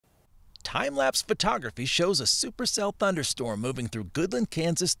Time-lapse photography shows a supercell thunderstorm moving through Goodland,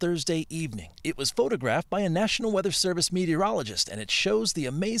 Kansas Thursday evening. It was photographed by a National Weather Service meteorologist, and it shows the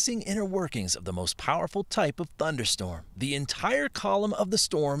amazing inner workings of the most powerful type of thunderstorm. The entire column of the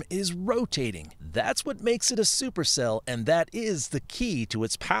storm is rotating. That's what makes it a supercell, and that is the key to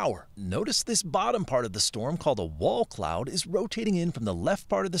its power. Notice this bottom part of the storm, called a wall cloud, is rotating in from the left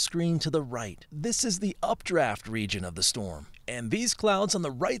part of the screen to the right. This is the updraft region of the storm. And these clouds on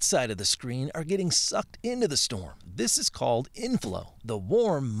the right side of the screen are getting sucked into the storm. This is called inflow, the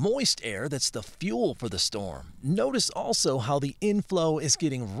warm, moist air that's the fuel for the storm. Notice also how the inflow is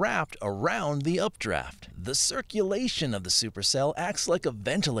getting wrapped around the updraft. The circulation of the supercell acts like a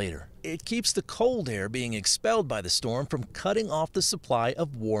ventilator. It keeps the cold air being expelled by the storm from cutting off the supply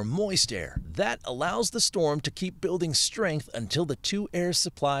of warm, moist air. That allows the storm to keep building strength until the two air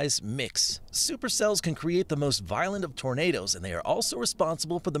supplies mix. Supercells can create the most violent of tornadoes, and they are also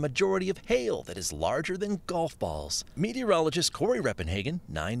responsible for the majority of hail that is larger than golf balls. Meteorologist Corey Reppenhagen,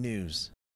 9 News.